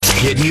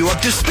Getting you up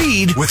to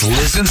speed with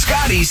Liz and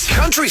Scotty's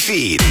Country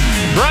Feed.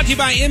 Brought to you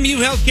by MU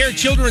Healthcare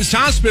Children's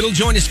Hospital.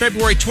 Join us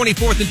February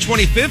 24th and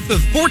 25th of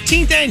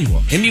 14th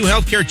Annual MU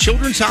Healthcare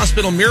Children's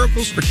Hospital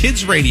Miracles for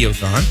Kids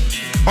Radiothon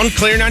on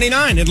Clear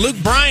 99. And Luke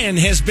Bryan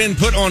has been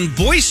put on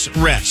voice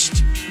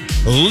rest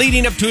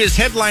leading up to his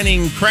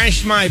headlining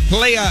Crash My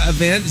Playa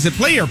event. Is it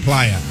Playa or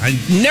Playa? I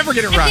never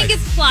get it right. I think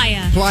it's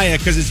Playa. Playa,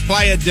 because it's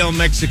Playa del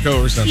Mexico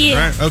or something,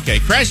 Yeah. right? Okay,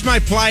 Crash My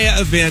Playa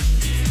event.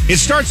 It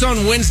starts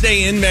on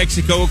Wednesday in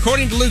Mexico.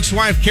 According to Luke's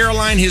wife,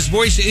 Caroline, his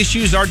voice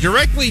issues are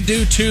directly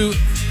due to,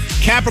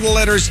 capital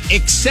letters,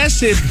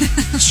 excessive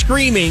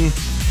screaming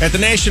at the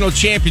national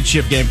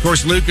championship game. Of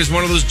course, Luke is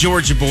one of those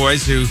Georgia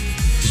boys who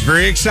is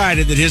very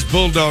excited that his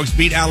Bulldogs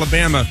beat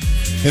Alabama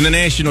in the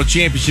national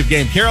championship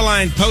game.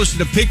 Caroline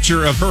posted a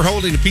picture of her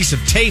holding a piece of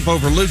tape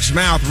over Luke's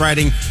mouth,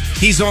 writing,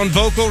 "He's on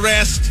vocal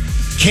rest.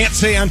 Can't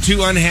say I'm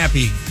too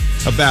unhappy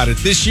about it."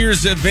 This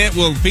year's event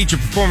will feature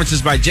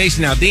performances by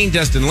Jason Aldean,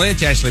 Dustin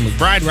Lynch, Ashley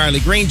McBride,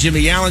 Riley Green,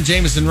 Jimmy Allen,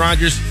 Jameson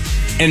Rogers,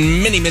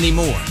 and many, many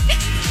more.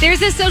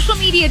 There's a social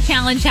media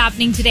challenge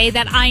happening today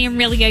that I am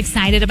really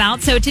excited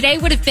about. So today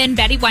would have been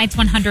Betty White's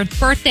 100th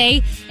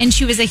birthday, and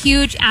she was a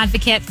huge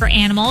advocate for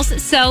animals.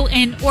 So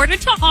in order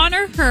to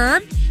honor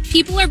her,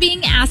 people are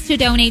being asked to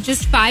donate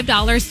just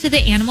 $5 to the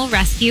animal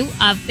rescue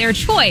of their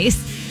choice.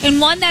 And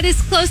one that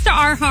is close to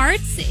our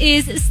hearts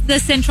is the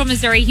Central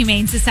Missouri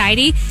Humane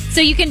Society.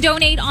 So you can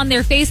donate on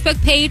their Facebook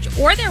page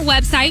or their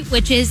website,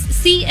 which is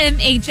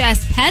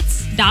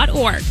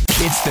cmhspets.org.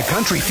 It's the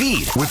Country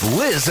Feed with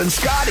Liz and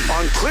Scotty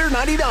on Clear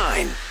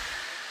 99.